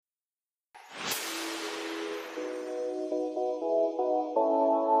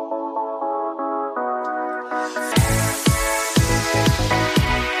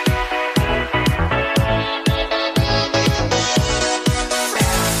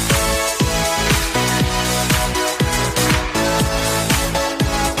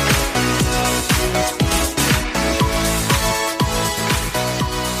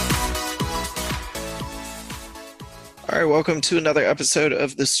Welcome to another episode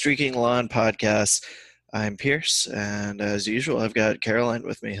of the Streaking Lawn podcast. I'm Pierce, and as usual, I've got Caroline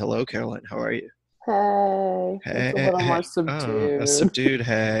with me. Hello, Caroline. How are you? Hey, it's a little more A subdued. subdued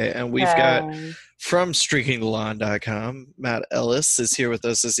hey. And we've got Hey. from streakingthelawn.com, Matt Ellis is here with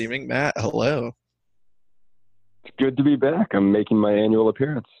us this evening. Matt, hello. It's good to be back. I'm making my annual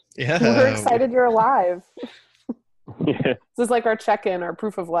appearance. We're Yeah. excited you're alive. Yeah. This is like our check-in, our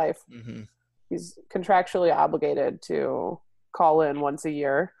proof of life. Mhm. He's contractually obligated to call in once a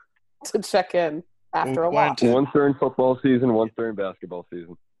year to check in after a Why while. don't you- Once during football season, once during basketball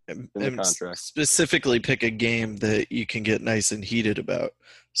season. And the contract. specifically pick a game that you can get nice and heated about.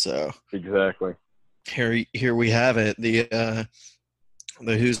 So Exactly. here we have it. The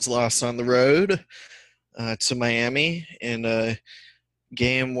Who's lost on the road to Miami in a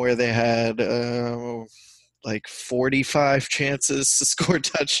game where they had like 45 chances to score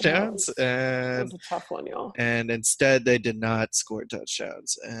touchdowns, That and was a tough one, y'all. instead they did not score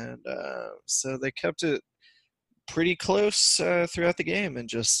touchdowns, and so they kept it pretty close throughout the game and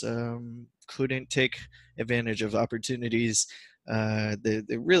just couldn't take advantage of opportunities.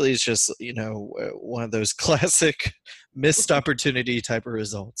 It really is just one of those classic missed opportunity type of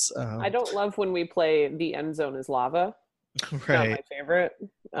results. I don't love when we play the end zone is lava. Not my Right, favorite.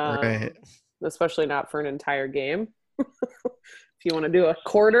 right. Especially not for an entire game. If you want to do a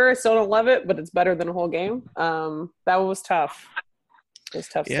quarter, I still don't love it, but it's better than a whole game. That was tough. It was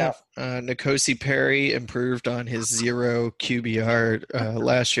tough Yeah, stuff. N'Kosi Perry improved on his 0 QBR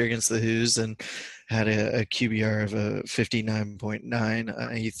last year against the Who's and had a QBR of a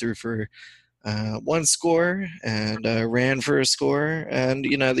 59.9. He threw for one score and ran for a score, and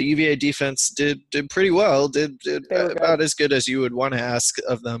the UVA defense did pretty well. Did They were good. about as good as you would want to ask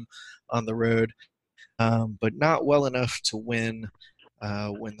of them on the road, but not well enough to win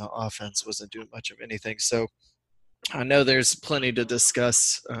when the offense wasn't doing much of anything. So I know there's plenty to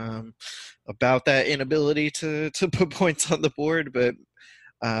discuss about that inability to put points on the board, but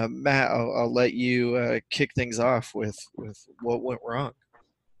Matt, I'll let you kick things off with what went wrong.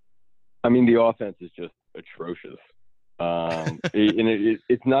 I mean, the offense is just atrocious.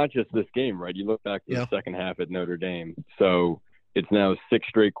 It's not just this game, right? You look back to the second half at Notre Dame. So it's now 6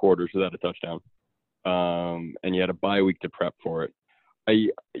 straight quarters without a touchdown. And you had a bye week to prep for it.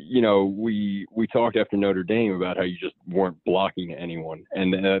 We talked after Notre Dame about how you just weren't blocking anyone,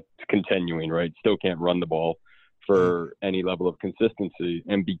 and that's continuing, right? Still can't run the ball for any level of consistency.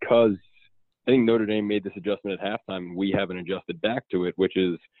 And because I think Notre Dame made this adjustment at halftime, we haven't adjusted back to it, which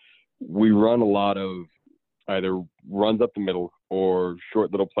is we run a lot of either runs up the middle or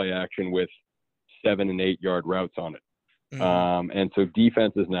short little play action with 7 and 8 yard routes on it. And so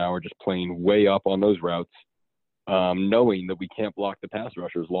defenses now are just playing way up on those routes, knowing that we can't block the pass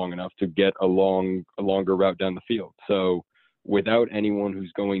rushers long enough to get a longer route down the field. So without anyone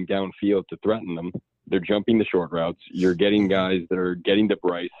who's going downfield to threaten them, they're jumping the short routes. You're getting guys that are getting to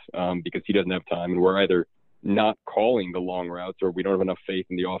Bryce because he doesn't have time, and we're either not calling the long routes or we don't have enough faith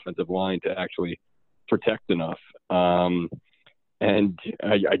in the offensive line to actually protect enough. And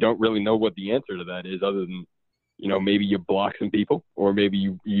I don't really know what the answer to that is, other than maybe you block some people, or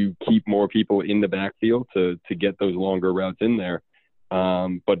maybe you keep more people in the backfield to get those longer routes in there.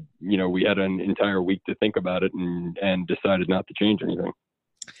 But we had an entire week to think about it and decided not to change anything.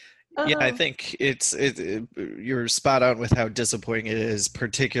 Yeah, I think you're spot on with how disappointing it is,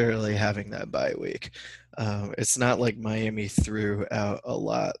 particularly having that bye week. It's not like Miami threw out a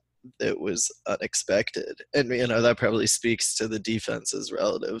lot that was unexpected, and that probably speaks to the defense's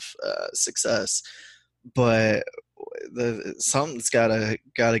relative success. But something's gotta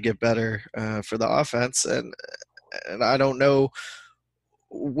get better for the offense, and I don't know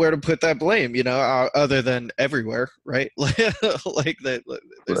where to put that blame, other than everywhere, right? There's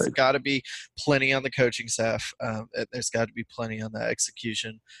Right. got to be plenty on the coaching staff. There's got to be plenty on the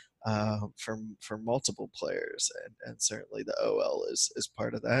execution from multiple players, and certainly the OL is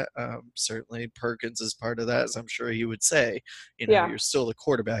part of that. Certainly Perkins is part of that, as I'm sure he would say. You're still the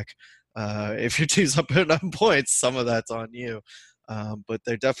quarterback. If your team's not putting up points, some of that's on you. But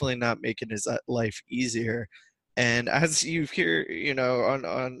they're definitely not making his life easier. And as you hear,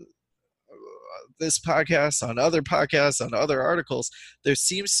 on this podcast, on other podcasts, on other articles, there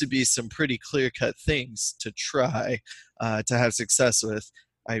seems to be some pretty clear-cut things to try to have success with.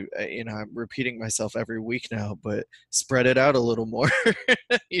 I'm repeating myself every week now, but spread it out a little more.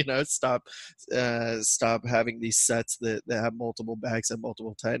 Stop having these sets that have multiple backs and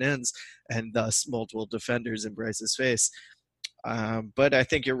multiple tight ends, and thus multiple defenders in Bryce's face. But I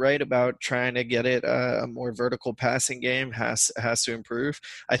think you're right about trying to get it a more vertical passing game has to improve.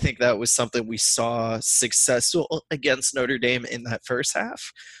 I think that was something we saw successful against Notre Dame in that first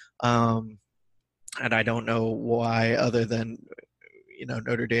half. And I don't know why, other than,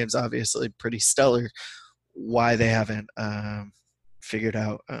 Notre Dame's obviously pretty stellar, why they haven't figured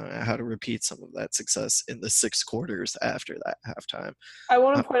out how to repeat some of that success in the 6 quarters after that halftime. I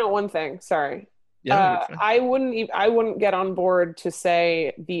want to point out one thing. Sorry. Yeah, I wouldn't get on board to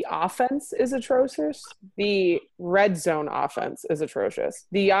say the offense is atrocious. The red zone offense is atrocious.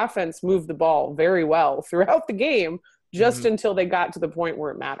 The offense moved the ball very well throughout the game, just until they got to the point where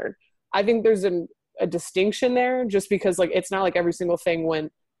it mattered. I think there's a distinction there, just because it's not like every single thing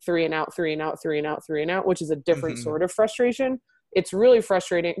went 3 and out, 3 and out, 3 and out, 3 and out, which is a different sort of frustration. It's really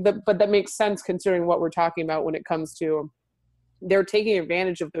frustrating, but that makes sense considering what we're talking about when it comes to they're taking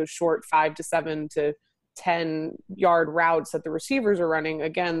advantage of those short 5 to 7 to 10 yard routes that the receivers are running.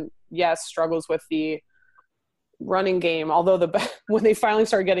 Again, yes, struggles with the running game. Although when they finally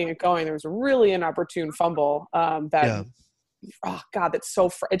started getting it going, there was really an opportune fumble oh God, that's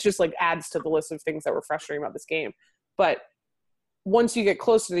so it just adds to the list of things that were frustrating about this game. But once you get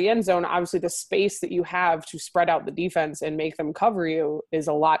close to the end zone, obviously the space that you have to spread out the defense and make them cover you is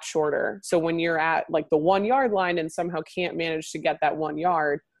a lot shorter. So when you're at the 1 yard line and somehow can't manage to get that 1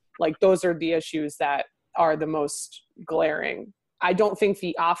 yard, those are the issues that are the most glaring. I don't think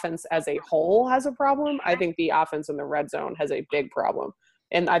the offense as a whole has a problem. I think the offense in the red zone has a big problem.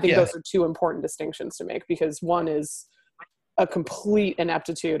 And I think those are 2 important distinctions to make, because one is a complete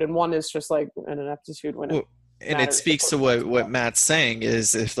ineptitude and one is just an ineptitude when and it speaks to what Matt's saying,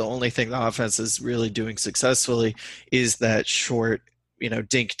 is if the only thing the offense is really doing successfully is that short,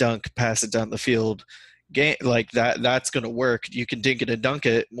 dink dunk, pass it down the field game, that's going to work. You can dink it and dunk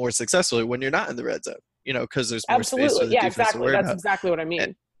it more successfully when you're not in the red zone, because there's more space for the defense exactly. to worry That's about. exactly what I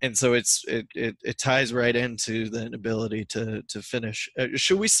mean. And so it ties right into the inability to finish.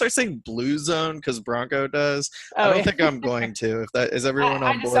 Should we start saying blue zone because Bronco does? I don't think I'm going to. If that is everyone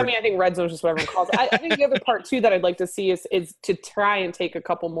on board. I think red zone is just what everyone calls it. I think the other part too that I'd like to see is to try and take a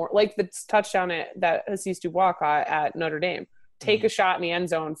couple more, like the touchdown that Hasise Dubois caught at Notre Dame. Take a shot in the end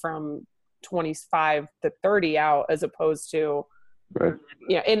zone from 25 to 30 out, as opposed to. Right.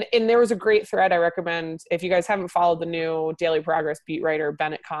 Yeah, and there was a great thread I recommend. If you guys haven't followed the new Daily Progress beat writer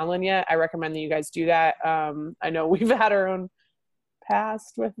Bennett Conlin yet, I recommend that you guys do that. I know we've had our own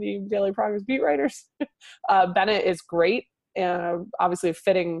past with the Daily Progress beat writers. Bennett is great, obviously a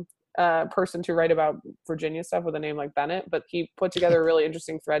fitting person to write about Virginia stuff with a name like Bennett, but he put together a really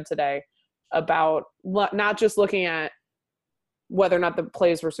interesting thread today about not just looking at whether or not the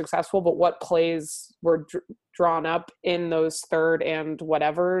plays were successful, but what plays were drawn up in those third and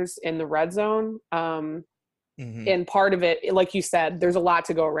whatevers in the red zone. And part of it, like you said, there's a lot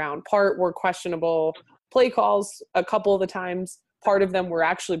to go around. Part were questionable play calls a couple of the times. Part of them were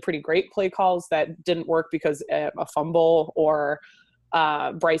actually pretty great play calls that didn't work because a fumble or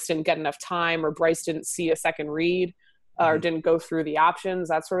Bryce didn't get enough time or Bryce didn't see a second read. Or didn't go through the options,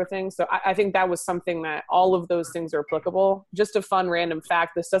 that sort of thing. So I think that was something that all of those things are applicable. Just a fun random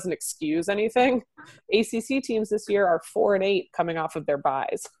fact, this doesn't excuse anything. ACC teams this year are 4-8 coming off of their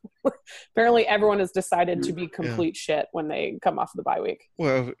byes. Apparently everyone has decided to be complete shit when they come off of the bye week.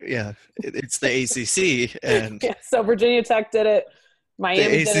 Well, yeah, it's the ACC. And so Virginia Tech did it.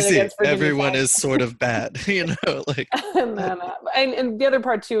 Miami did it against Virginia everyone Tech. Is sort of bad, and then, and the other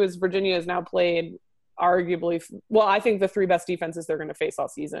part too is Virginia has now played arguably, well, I think the 3 best defenses they're going to face all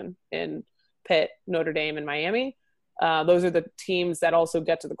season in Pitt, Notre Dame, and Miami. Those are the teams that also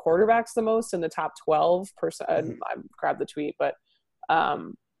get to the quarterbacks the most in the top 12%. I grabbed the tweet, but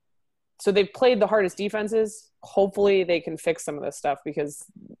so they've played the hardest defenses. Hopefully they can fix some of this stuff because,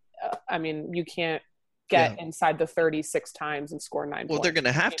 you can't get inside the 36 times and score 9 points. Well, they're going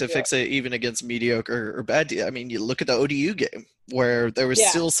to have to fix it even against mediocre or bad. You look at the ODU game where there was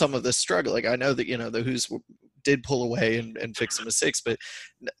still some of the struggle. I know that, the Hoos did pull away and fix some mistakes, but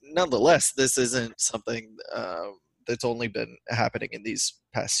nonetheless, this isn't something that's only been happening in these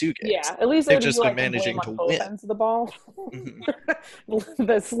past 2 games. Yeah, at least they've just been managing to win. Ends of the ball.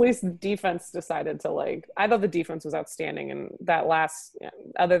 At least defense decided to I thought the defense was outstanding, and that last,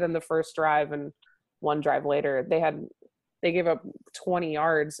 other than the first drive and one drive later, they gave up 20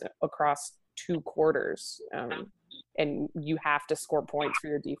 yards across 2 quarters. And you have to score points for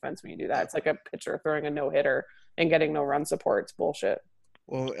your defense when you do that. It's like a pitcher throwing a no-hitter and getting no run support. It's bullshit.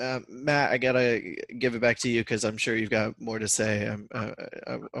 Well, Matt, I gotta give it back to you because I'm sure you've got more to say.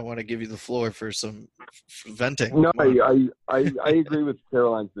 I want to give you the floor for some venting. No, Come on. I agree with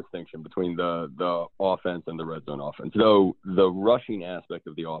Caroline's distinction between the offense and the red zone offense. Though the rushing aspect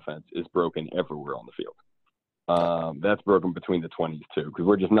of the offense is broken everywhere on the field. That's broken between the 20s too, because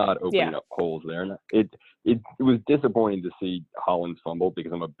we're just not opening up holes there. And it was disappointing to see Hollins fumble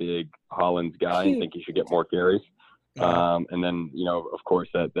because I'm a big Hollins guy and think he should get more carries. And then, of course,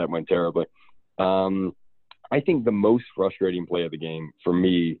 that went terribly. I think the most frustrating play of the game for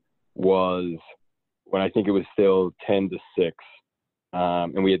me was when I think it was still 10-6,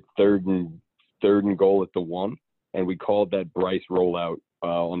 and we had third and goal at the 1, and we called that Bryce rollout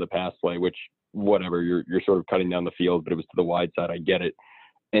on the pass play, which whatever, you're sort of cutting down the field, but it was to the wide side. I get it.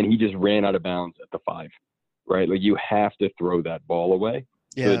 And he just ran out of bounds at the 5, right? Like you have to throw that ball away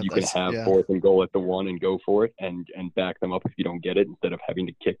so that you can have 4th and goal at the 1 and go for it and back them up if you don't get it instead of having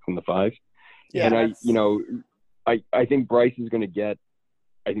to kick from the 5. Yeah. And I think Bryce is going to get,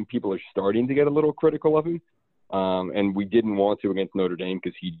 I think people are starting to get a little critical of him. And we didn't want to against Notre Dame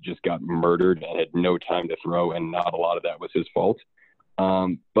because he just got murdered and had no time to throw, and not a lot of that was his fault.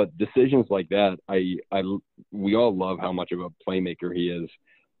 But decisions like that, we all love how much of a playmaker he is,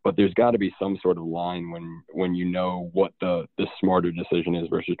 but there's got to be some sort of line when you know what the smarter decision is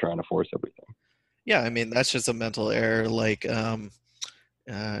versus trying to force everything. Yeah, I mean that's just a mental error, like the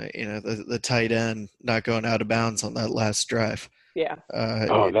tight end not going out of bounds on that last drive. Yeah.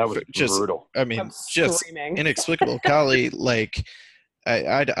 That was just brutal. I mean, just inexplicable. Callie, like.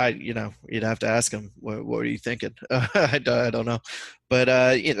 You'd have to ask him, what are you thinking? I don't know. But,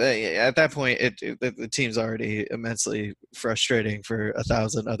 at that point, the team's already immensely frustrating for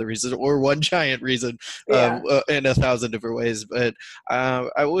 1,000 other reasons, or one giant reason in 1,000 different ways. But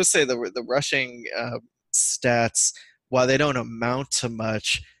I will say the rushing stats, while they don't amount to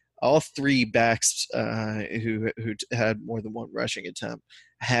much, all 3 backs who had more than one rushing attempt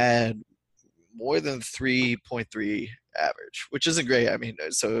had more than 3.3 average, which isn't great. I mean,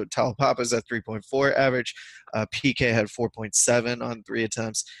 so Talapapa's at 3.4 average, PK had 4.7 on 3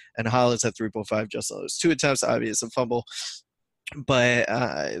 attempts, and Hollins had 3.5 just on those 2 attempts. Obvious a fumble, but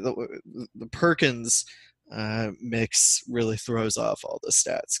the Perkins mix really throws off all the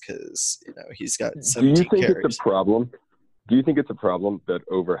stats because he's got 17 carries. It's a problem? Do you think it's a problem that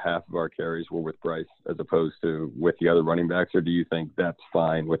over half of our carries were with Bryce as opposed to with the other running backs, or do you think that's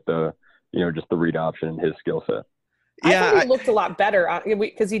fine with the just the read option and his skill set? I thought he looked a lot better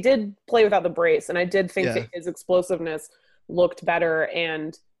because he did play without the brace, and I did think that his explosiveness looked better,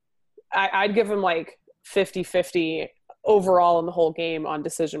 and I'd give him like 50-50 overall in the whole game on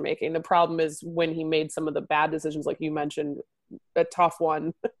decision making. The problem is when he made some of the bad decisions, like you mentioned, a tough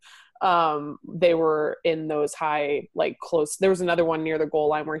one. They were in those high, like close. There was another one near the goal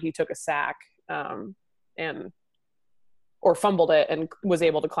line where he took a sack or fumbled it and was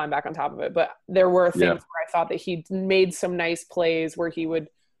able to climb back on top of it. But there were things where I thought that he made some nice plays where he would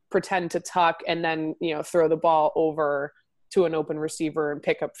pretend to tuck and then, throw the ball over to an open receiver and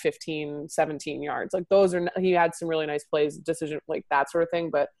pick up 15, 17 yards. Like he had some really nice plays, decision, like that sort of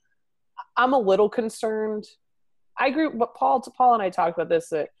thing. But I'm a little concerned. I agree. But Paul and I talked about this,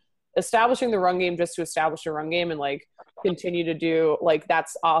 that establishing the run game just to establish a run game and like continue to do like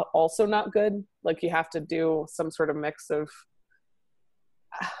that's also not good. Like you have to do some sort of mix of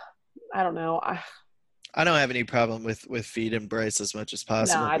I don't know. I don't have any problem with feeding Bryce as much as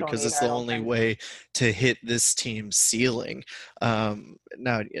possible because it's the only way to hit this team's ceiling.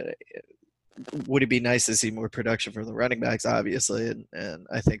 Now, would it be nice to see more production from the running backs? Obviously, and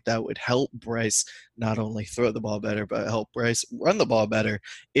I think that would help Bryce not only throw the ball better, but help Bryce run the ball better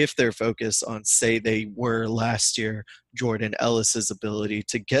if they're focused on, say, they were last year, Jordan Ellis's ability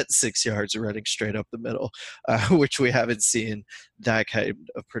to get 6 yards running straight up the middle, which we haven't seen that kind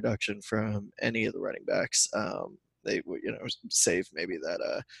of production from any of the running backs. They, save maybe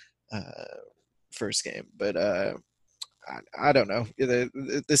that first game, but. I don't know.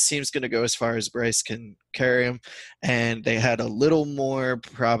 This team's going to go as far as Bryce can carry him, and they had a little more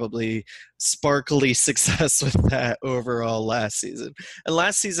probably sparkly success with that overall last season. And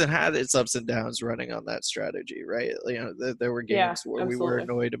last season had its ups and downs running on that strategy, right? There were games where we were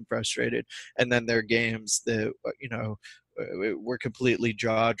annoyed and frustrated, and then there are games that were completely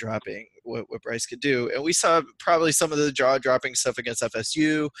jaw-dropping what Bryce could do. And we saw probably some of the jaw-dropping stuff against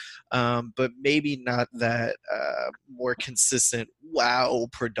FSU, but maybe not that more consistent wow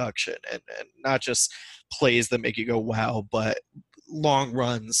production, and not just plays that make you go wow, but long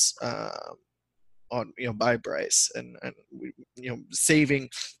runs on by Bryce and saving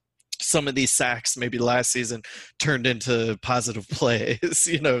some of these sacks maybe last season turned into positive plays,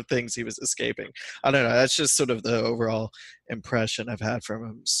 things he was escaping. I don't know. That's just sort of the overall impression I've had from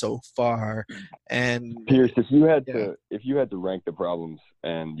him so far. And Pierce, if you had to rank the problems,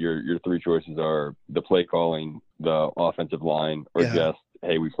 and your three choices are the play calling, the offensive line, or just,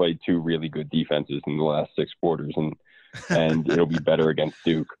 hey, we played two really good defenses in the last 6 quarters, and it'll be better against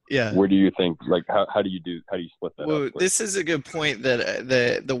Duke. Yeah. Where do you think, how do you split that up? This is a good point,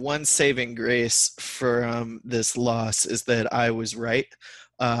 that the one saving grace for this loss is that I was right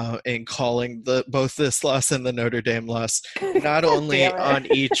in calling both this loss and the Notre Dame loss, not only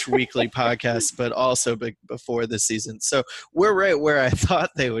on each weekly podcast, but also before the season. So we're right where I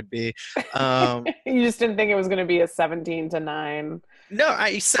thought they would be. You just didn't think it was going to be a 17-9. No,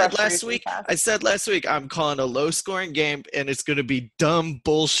 I said last week, I'm calling a low-scoring game, and it's going to be dumb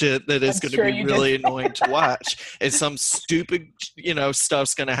bullshit that is going to be really annoying to watch. And some stupid,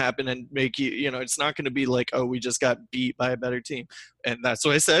 stuff's going to happen and make you, it's not going to be like, oh, we just got beat by a better team. And that's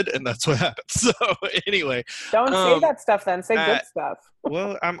what I said, and that's what happened. So anyway. Don't say that stuff then. Say good stuff.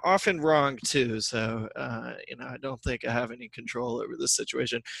 Well, I'm often wrong too, so I don't think I have any control over this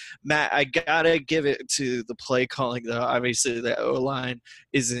situation. Matt, I gotta give it to the play calling though. Obviously, the O-line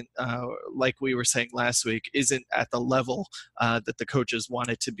isn't like we were saying last week, isn't at the level that the coaches want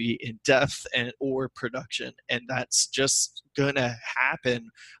it to be in depth or production, and that's just gonna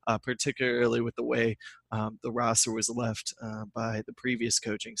happen, particularly with the way the roster was left by the previous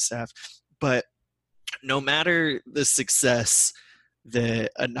coaching staff. But no matter the success that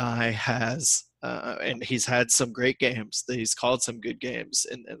Anae has, and he's had some great games. He's called some good games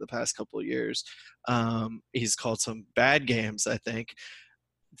in the past couple of years. He's called some bad games, I think.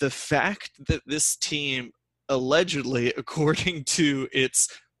 The fact that this team allegedly, according to its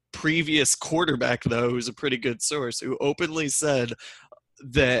previous quarterback, though, who's a pretty good source, who openly said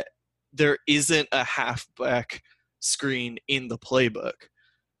that there isn't a halfback screen in the playbook.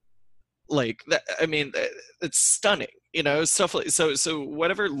 Like that, I mean, it's stunning, stuff like so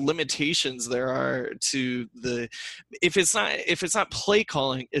whatever limitations there are to if it's not play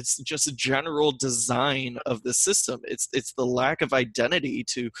calling, it's just a general design of the system. It's the lack of identity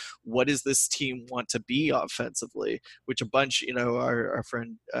to what does this team want to be offensively, which a bunch, our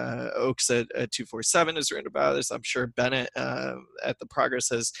friend Oaks at 247 has written about this. I'm sure Bennett at the Progress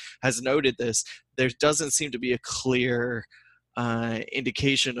has noted this. There doesn't seem to be a clear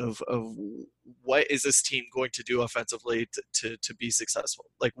indication of what is this team going to do offensively to be successful.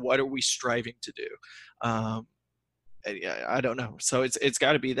 Like, what are we striving to do? I don't know. So it's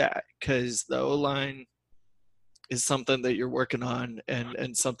got to be that, because the O-line is something that you're working on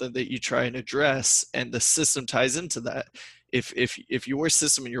and something that you try and address, and the system ties into that. If your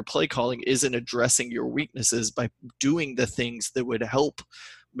system and your play calling isn't addressing your weaknesses by doing the things that would help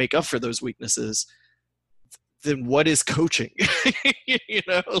make up for those weaknesses, then what is coaching?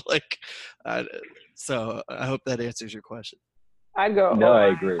 So I hope that answers your question. I'd go. No, I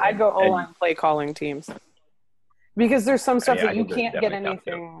agree. I'd go O-line play calling teams, because there's some stuff that you agree. can't get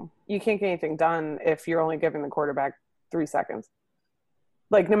anything. You can't get anything done if you're only giving the quarterback 3 seconds.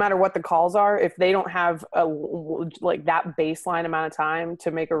 Like, no matter what the calls are, if they don't have that baseline amount of time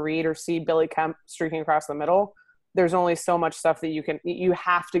to make a read or see Billy Kemp streaking across the middle, there's only so much stuff that you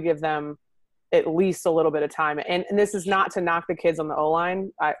have to give them at least a little bit of time. And this is not to knock the kids on the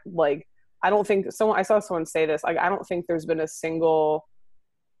O-line. I don't think I saw someone say this, I don't think there's been a single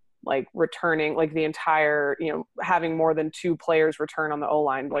returning, the entire, having more than 2 players return on the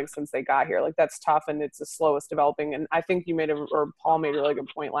O-line, since they got here. That's tough, and it's the slowest developing. And I think Paul made a really good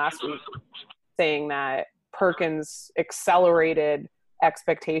point last week, saying that Perkins accelerated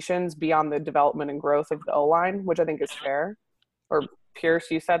expectations beyond the development and growth of the O-line, which I think is fair. Or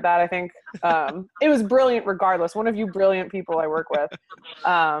Pierce, you said that, I think. It was brilliant regardless. One of you brilliant people I work with.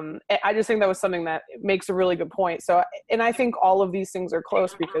 I just think that was something that makes a really good point. So, and I think all of these things are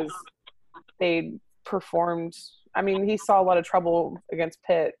close because they performed. I mean, he saw a lot of trouble against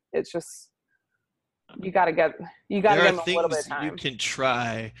Pitt. It's just, you got to give him a little bit of time. You can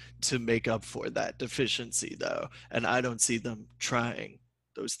try to make up for that deficiency, though, and I don't see them trying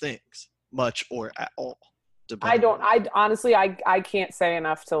those things much or at all. I honestly can't say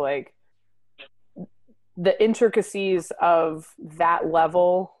enough to the intricacies of that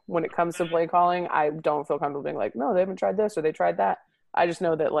level when it comes to play calling. I don't feel comfortable being no, they haven't tried this or they tried that. I just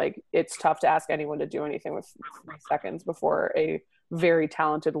know that it's tough to ask anyone to do anything with 3 seconds before a very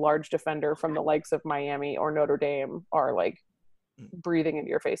talented large defender from the likes of Miami or Notre Dame are breathing into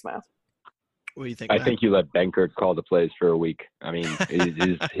your face mask. What do you think? I think you let Benkert call the plays for a week. I mean,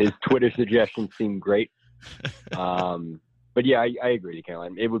 his Twitter suggestions seem great. But yeah, I agree,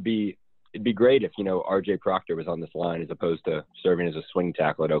 Caroline. It would be it'd be great if, R.J. Proctor was on this line as opposed to serving as a swing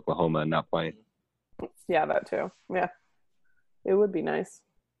tackle at Oklahoma and not playing. Yeah, that too. Yeah. It would be nice.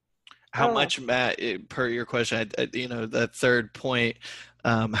 How much, Matt, per your question, that third point,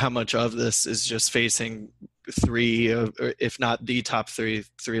 how much of this is just facing three, or if not the top three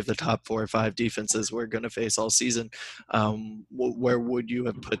of the top 4 or 5 defenses we're going to face all season? Where would you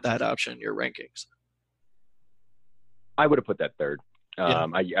have put that option in your rankings? I would have put that third. Yeah.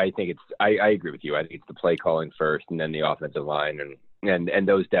 I think I agree with you. I think it's the play calling first and then the offensive line, and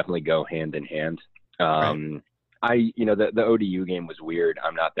those definitely go hand in hand. Right. The ODU game was weird.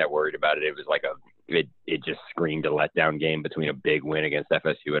 I'm not that worried about it. It was like it just screamed a letdown game between a big win against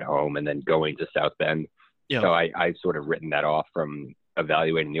FSU at home and then going to South Bend. Yeah. So I've sort of written that off from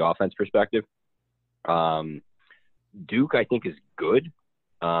evaluating the offense perspective. Duke, I think, is good.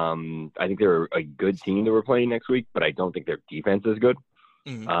 I think they're a good team that we're playing next week, but I don't think their defense is good.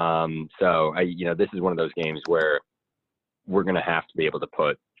 Mm-hmm. So this is one of those games where we're going to have to be able to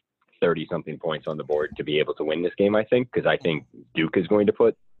put 30-something points on the board to be able to win this game, I think, because I think Duke is going to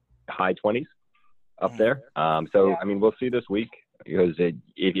put high 20s up there. We'll see this week, because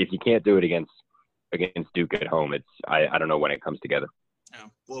if you can't do it against Duke at home, I don't know when it comes together. Yeah.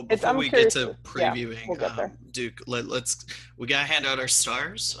 Well, before we get to previewing Duke, we gotta hand out our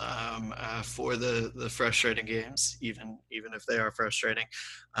stars for the frustrating games, even if they are frustrating,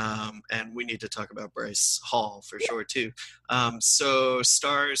 and we need to talk about Bryce Hall for sure too. So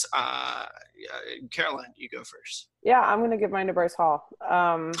stars, Caroline, you go first. Yeah, I'm gonna give mine to Bryce Hall.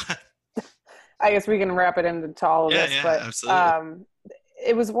 I guess we can wrap it into all of this, but absolutely.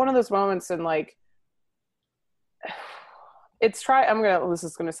 It was one of those moments, and this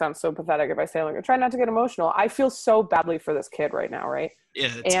is gonna sound so pathetic if I say I'm gonna try not to get emotional. I feel so badly for this kid right now, right? Yeah,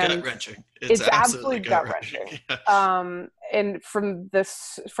 it's gut-wrenching. It's absolutely gut-wrenching. And from the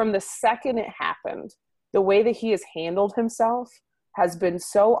second it happened, the way that he has handled himself has been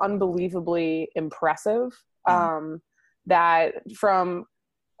so unbelievably impressive. That from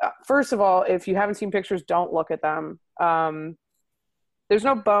first of all, if you haven't seen pictures, don't look at them. There's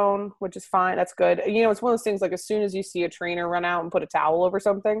no bone, which is fine. That's good. It's one of those things, like as soon as you see a trainer run out and put a towel over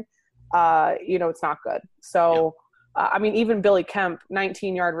something, it's not good. So, even Billy Kemp,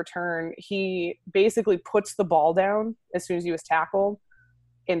 19-yard return, he basically puts the ball down as soon as he was tackled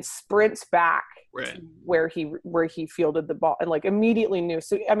and sprints back to where he fielded the ball and immediately knew.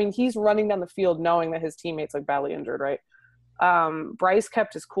 So, he's running down the field knowing that his teammate's badly injured, right? Bryce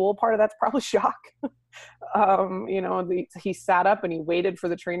kept his cool. Part of that's probably shock. He sat up and he waited for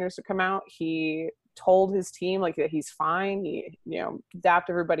the trainers to come out. He told his team that he's fine. He,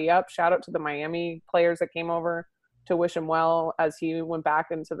 dapped everybody up. Shout out to the Miami players that came over to wish him well as he went back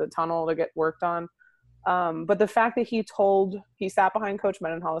into the tunnel to get worked on. But the fact that he sat behind Coach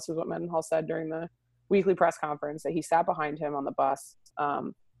Mendenhall, this is what Mendenhall said during the weekly press conference, that he sat behind him on the bus.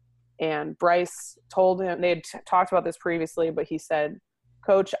 And Bryce told him, they had talked about this previously, but he said,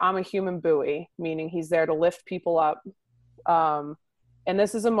 "Coach, I'm a human buoy," meaning he's there to lift people up. And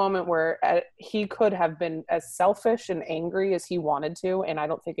this is a moment where he could have been as selfish and angry as he wanted to, and I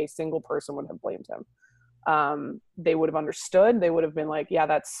don't think a single person would have blamed him. They would have understood. They would have been like, yeah,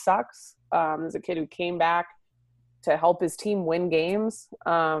 that sucks. There's a kid who came back to help his team win games.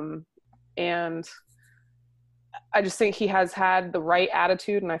 And I just think he has had the right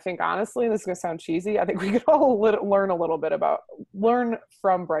attitude. And I think, honestly, this is going to sound cheesy, I think we could all learn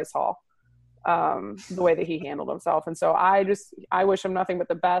from Bryce Hall, the way that he handled himself. And so I wish him nothing but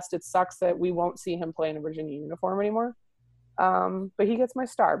the best. It sucks that we won't see him play in a Virginia uniform anymore. But he gets my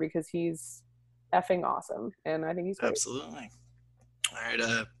star because he's effing awesome. And I think he's great. Absolutely. All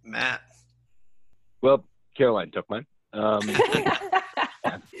right, Matt. Well, Caroline took mine.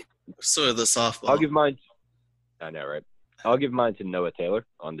 Sort of the softball. I'll give mine. I know, right? I'll give mine to Noah Taylor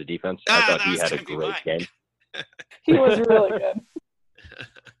on the defense. I thought he had a great game. He was really good.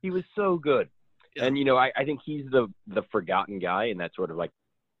 He was so good. Yeah. And, I think he's the forgotten guy in that sort of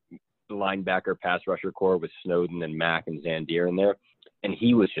linebacker pass rusher core with Snowden and Mack and Zandier in there. And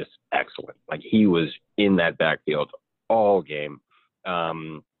he was just excellent. He was in that backfield all game.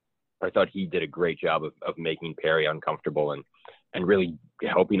 I thought he did a great job of making Perry uncomfortable and really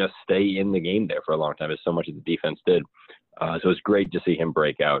helping us stay in the game there for a long time, as so much of the defense did. So it's great to see him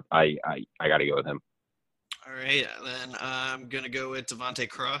break out. I got to go with him. All right, then I'm going to go with Devontae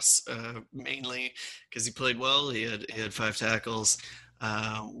Cross, mainly because he played well. He had 5 tackles,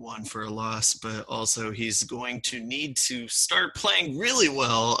 1 for a loss, but also he's going to need to start playing really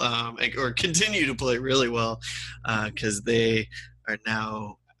well, or continue to play really well, because they are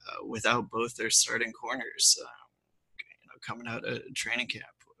now without both their starting corners, coming out of training camp.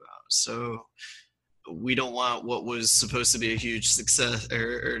 So we don't want what was supposed to be a huge success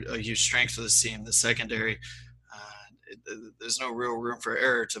or a huge strength for this team, the secondary. There's no real room for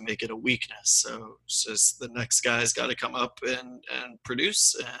error to make it a weakness. So it's just the next guy's got to come up and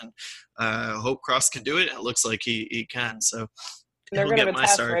produce, and hope Cross can do it. And it looks like he can. So they're he'll going to get my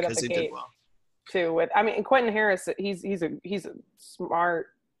test start right at because the he gate did well. too. Quentin Harris, he's a smart,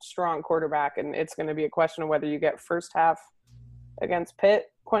 strong quarterback, and it's going to be a question of whether you get first half against Pitt,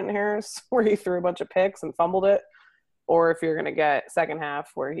 Quentin Harris, where he threw a bunch of picks and fumbled it, or if you're going to get second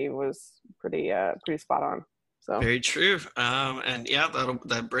half where he was pretty spot on. So very true. And yeah,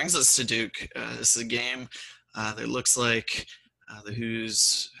 that brings us to Duke. This is a game that looks like the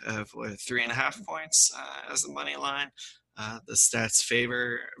Hoos have 3.5 points as the money line. The stats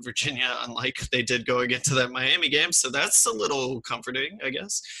favor Virginia, unlike they did going into that Miami game. So that's a little comforting, I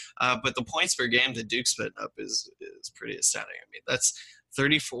guess. But the points per game that Duke's putting up is pretty astounding. I mean, that's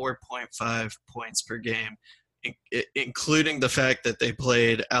 34.5 points per game, including the fact that they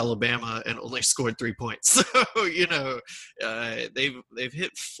played Alabama and only scored 3 points. So, they've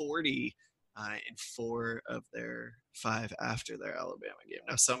hit 40 in 4 of their 5 after their Alabama game.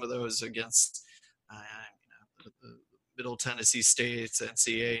 Now, some of those against, the Middle Tennessee States,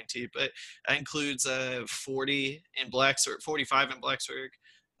 NC A&T, but that includes 40 in Blacksburg, 45 in Blacksburg,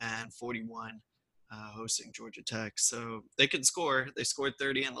 and 41 hosting Georgia Tech. So they can score. They scored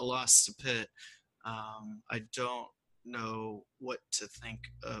 30 in the loss to Pitt. I don't know what to think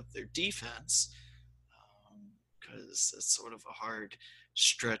of their defense because it's sort of a hard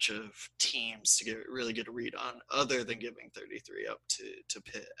stretch of teams to really get a read on, other than giving 33 up to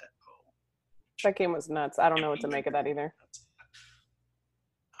Pitt at home. that game was nuts. I don't know what to make of that either.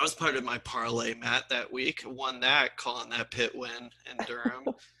 I was part of my parlay, Matt, that week. Won that, calling that Pitt win in Durham.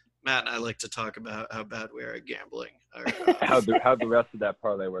 Matt and I like to talk about how bad we are at gambling. How'd the rest of that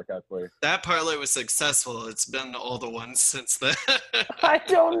parlay work out for you? That parlay was successful. It's been all the ones since then. I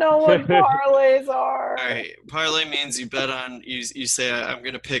don't know what parlays are. All right, parlay means you bet on you say I'm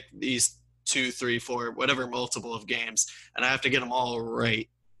going to pick these 2, 3, 4, whatever multiple of games, and I have to get them all right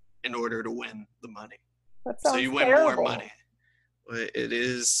in order to win the money. That sounds so you win terrible. more money. But it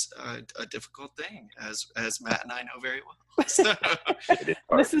is a difficult thing, as Matt and I know very well. So,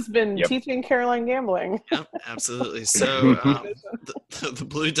 this has been teaching Caroline gambling. Yep, absolutely. So the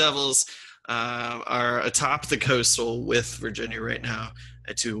Blue Devils are atop the Coastal with Virginia right now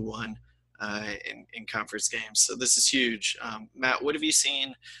at 2-1 in conference games. So this is huge. Matt, what have you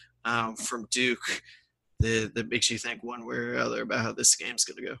seen from Duke that makes you think one way or other about how this game's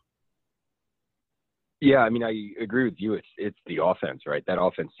going to go? Yeah, I mean, I agree with you. It's the offense, right? That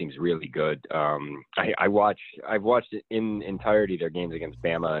offense seems really good. I've watched in entirety their games against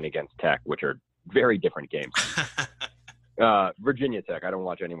Bama and against Tech, which are very different games. Virginia Tech, I don't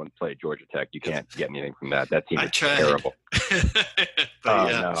watch anyone play Georgia Tech. You can't get anything from that. That team is terrible. No,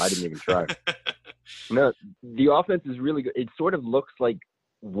 I didn't even try. No, the offense is really good. It sort of looks like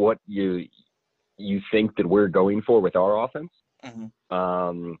what you think that we're going for with our offense.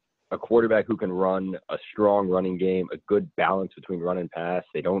 Mm-hmm. A quarterback who can run a strong running game, a good balance between run and pass.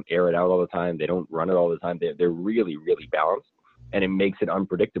 They don't air it out all the time. They don't run it all the time. They're really, really balanced, and it makes it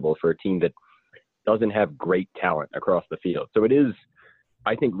unpredictable for a team that doesn't have great talent across the field. So it is,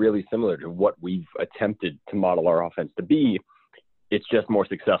 I think, really similar to what we've attempted to model our offense to be. It's just more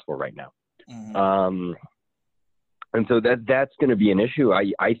successful right now. Mm-hmm. And so that's going to be an issue.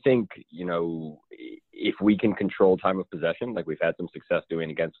 I think, if we can control time of possession, like we've had some success doing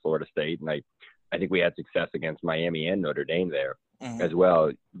against Florida State, and I think we had success against Miami and Notre Dame there as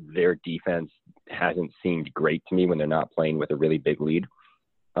well. Their defense hasn't seemed great to me when they're not playing with a really big lead.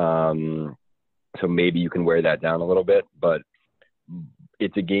 So maybe you can wear that down a little bit, but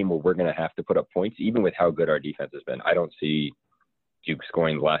it's a game where we're going to have to put up points, even with how good our defense has been. I don't see Duke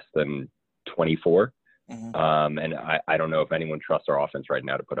scoring less than 24. And I don't know if anyone trusts our offense right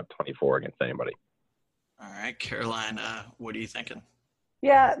now to put up 24 against anybody. All right, Caroline, what are you thinking?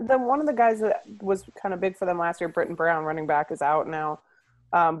 Yeah, one of the guys that was kind of big for them last year, Britton Brown, running back, is out now.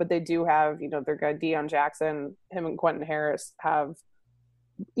 But they do have, their guy Deion Jackson, him and Quentin Harris have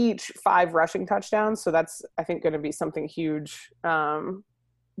each 5 rushing touchdowns. So that's, I think, going to be something huge.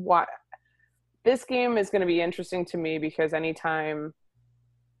 This game is going to be interesting to me because anytime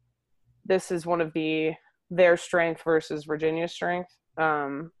this is one of their strength versus Virginia's strength.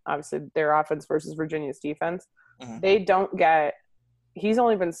 Obviously their offense versus Virginia's defense. They don't get.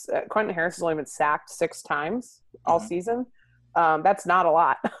 Quentin Harris has only been sacked 6 times all season. That's not a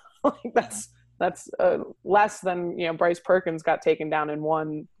lot. That's less than Bryce Perkins got taken down in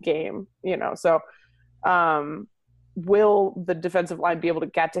one game. So will the defensive line be able to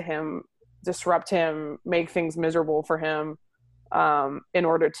get to him, disrupt him, make things miserable for him, in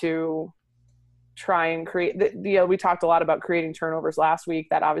order to try and create we talked a lot about creating turnovers last week.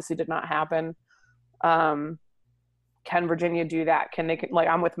 That obviously did not happen. Can Virginia do that? Can they, like,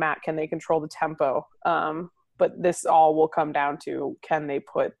 I'm with Matt, can they control the tempo? But this all will come down to, can they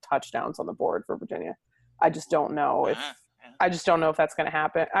put touchdowns on the board for Virginia? I just don't know if that's going to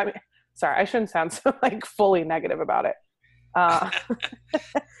happen. I mean, sorry, I shouldn't sound so like fully negative about it.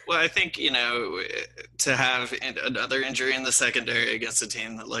 Well, I think, to have another injury in the secondary against a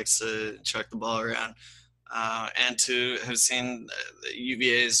team that likes to chuck the ball around, and to have seen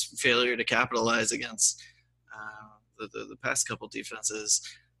UVA's failure to capitalize against the past couple defenses,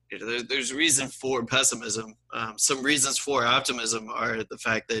 there's reason for pessimism. Some reasons for optimism are the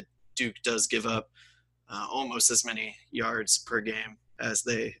fact that Duke does give up almost as many yards per game as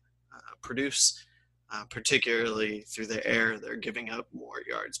they produce. Particularly through the air, they're giving up more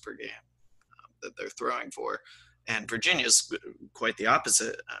yards per game that they're throwing for. And Virginia's quite the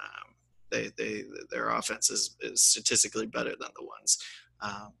opposite. Their offense is statistically better than the ones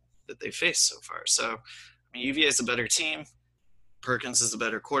that they faced so far. So, I mean, UVA is a better team. Perkins is a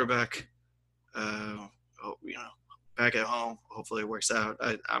better quarterback. Back at home, hopefully it works out.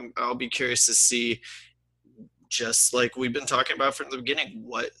 I'll be curious to see, just like we've been talking about from the beginning,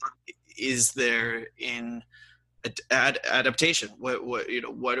 what is there in adaptation?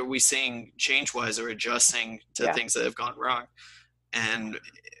 What are we seeing change-wise or adjusting to things that have gone wrong? And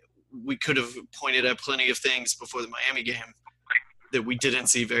we could have pointed at plenty of things before the Miami game that we didn't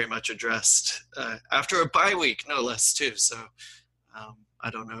see very much addressed after a bye week, no less, too. So I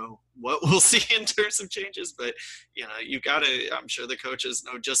don't know what we'll see in terms of changes, but you got to. I'm sure the coaches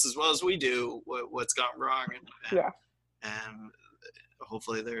know just as well as we do what's gone wrong, and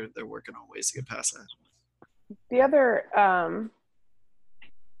hopefully they're working on ways to get past that. The other, I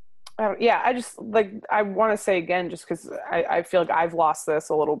want to say again, just because I feel like I've lost this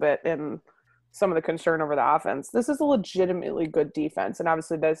a little bit in some of the concern over the offense. This is a legitimately good defense, and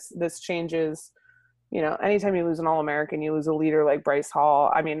obviously this changes. Anytime you lose an All-American, you lose a leader like Bryce Hall.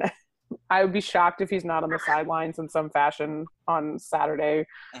 I mean, I would be shocked if he's not on the sidelines in some fashion on Saturday,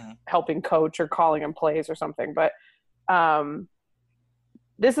 helping coach or calling him plays or something. But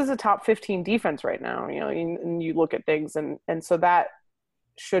this is a top 15 defense right now, and you look at things, and so that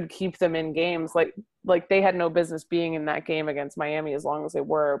should keep them in games. Like they had no business being in that game against Miami as long as they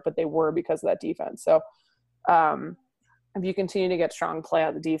were, but they were because of that defense. So if you continue to get strong play out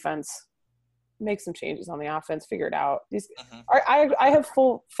of the defense, make some changes on the offense, figure it out. I have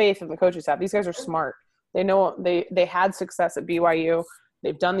full faith in the coaching staff. These guys are smart. They know they had success at BYU.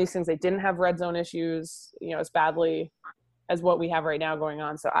 They've done these things. They didn't have red zone issues, as badly as what we have right now going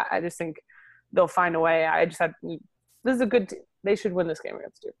on. So I just think they'll find a way. This is a good they should win this game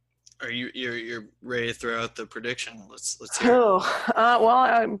against Duke. Are you're ready to throw out the prediction? Let's hear it. Well,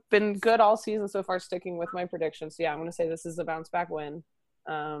 I've been good all season so far, sticking with my predictions. So yeah, I'm going to say this is a bounce back win.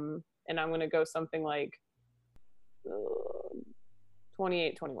 And I'm going to go something like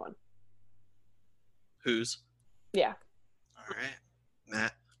 28-21. Who's? Yeah. All right.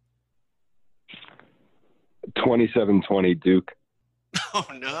 Matt? 27-20 Duke. Oh,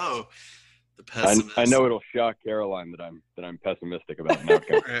 no. The pessimist. I know it'll shock Caroline that I'm pessimistic about an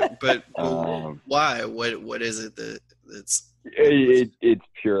outcome. Right, but why? What is it that's... It's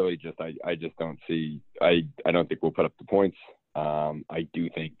purely just I just don't see – I don't think we'll put up the points. I do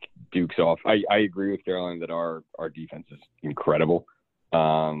think Duke's off. I agree with Caroline that our defense is incredible.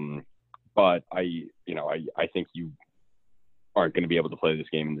 But I think you aren't going to be able to play this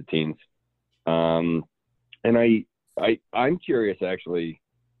game in the teens. And I'm curious, actually,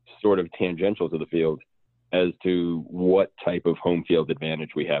 sort of tangential to the field, as to what type of home field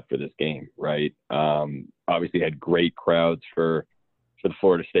advantage we have for this game, right? Obviously had great crowds for the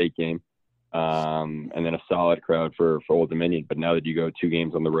Florida State game. And then a solid crowd for Old Dominion. But now that you go 2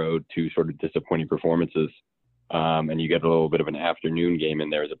 games on the road, 2 sort of disappointing performances, and you get a little bit of an afternoon game in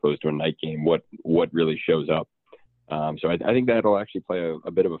there as opposed to a night game, what really shows up? So I think that'll actually play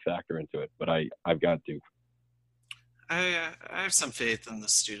a bit of a factor into it. But I've got Duke. I have some faith in the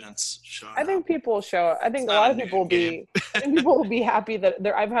students showing I think up. people show. I think a lot of people will be. I think people will be happy that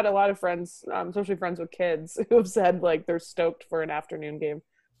I've had a lot of friends, especially friends with kids, who have said like they're stoked for an afternoon game,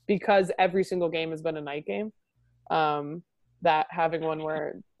 because every single game has been a night game. That having one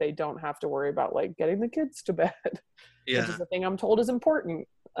where they don't have to worry about like getting the kids to bed, which is the thing I'm told is important.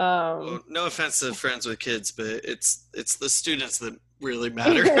 Well, no offense to friends with kids, but it's the students that really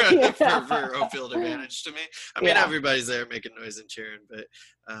matter Yeah. for home field advantage to me. I mean, Yeah. everybody's there making noise and cheering, but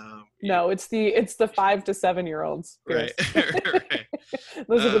No, it's the 5 to 7 year olds. right, Pierce. right.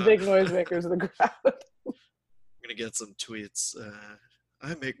 Those are the big noisemakers of the crowd. I'm gonna get some tweets.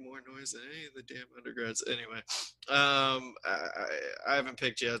 I make more noise than any of the damn undergrads. Anyway, I haven't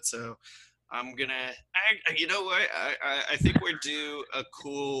picked yet, so I'm gonna. You know what? I think we're due a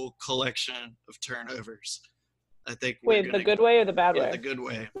cool collection of turnovers. I think Wait, the good way or the bad way? the good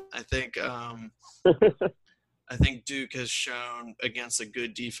way. I think Duke has shown against a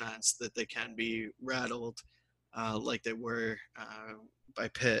good defense that they can be rattled, like they were by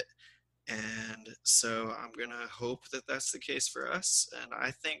Pitt. And so I'm going to hope that that's the case for us. And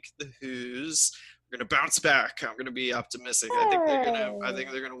I think the Hoos are going to bounce back. I'm going to be optimistic. I think they're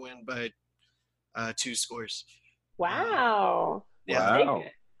going to win by 2 scores. Wow. Yeah. Wow.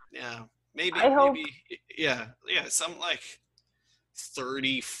 Yeah. Maybe yeah, something like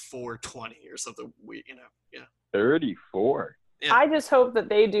 34-20 or something. 34. Yeah. I just hope that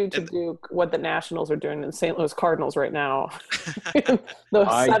they do to Duke what the Nationals are doing to the St. Louis Cardinals right now. Those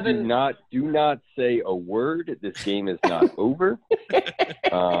I 7 do not say a word. This game is not over.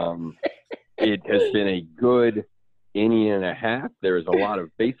 It has been a good inning and a half. There is a lot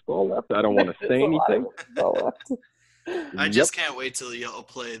of baseball left. I don't want to say anything. I just can't wait till y'all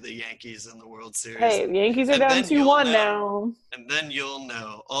play the Yankees in the World Series. Hey, the Yankees are down 2-1 now. And then you'll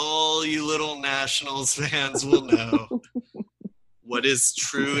know. All you little Nationals fans will know what is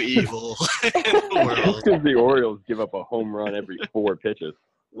true evil in the world. Because the Orioles give up a home run every 4 pitches.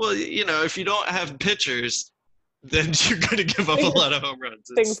 Well, if you don't have pitchers, then you're going to give up a lot of home runs.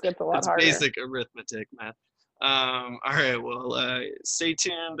 Things get a lot harder. It's basic arithmetic, man. All right, well, stay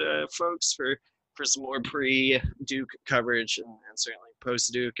tuned, folks, for some more pre-Duke coverage and certainly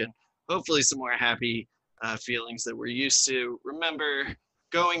post-Duke, and hopefully some more happy feelings that we're used to. Remember,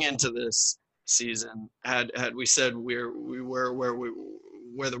 going into this season, had we said we were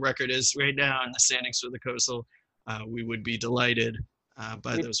where the record is right now in the standings for the Coastal, we would be delighted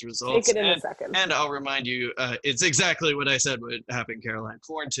by those results. Take it in a second. And I'll remind you, it's exactly what I said would happen, Caroline.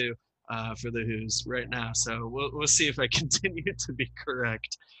 4-2 for the Hoos right now. So we'll see if I continue to be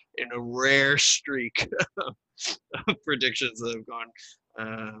correct in a rare streak of predictions that have gone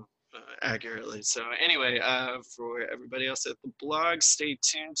accurately. So anyway, for everybody else at the blog, stay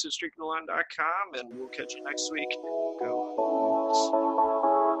tuned to streakingalong.com, and we'll catch you next week. Go Hoos.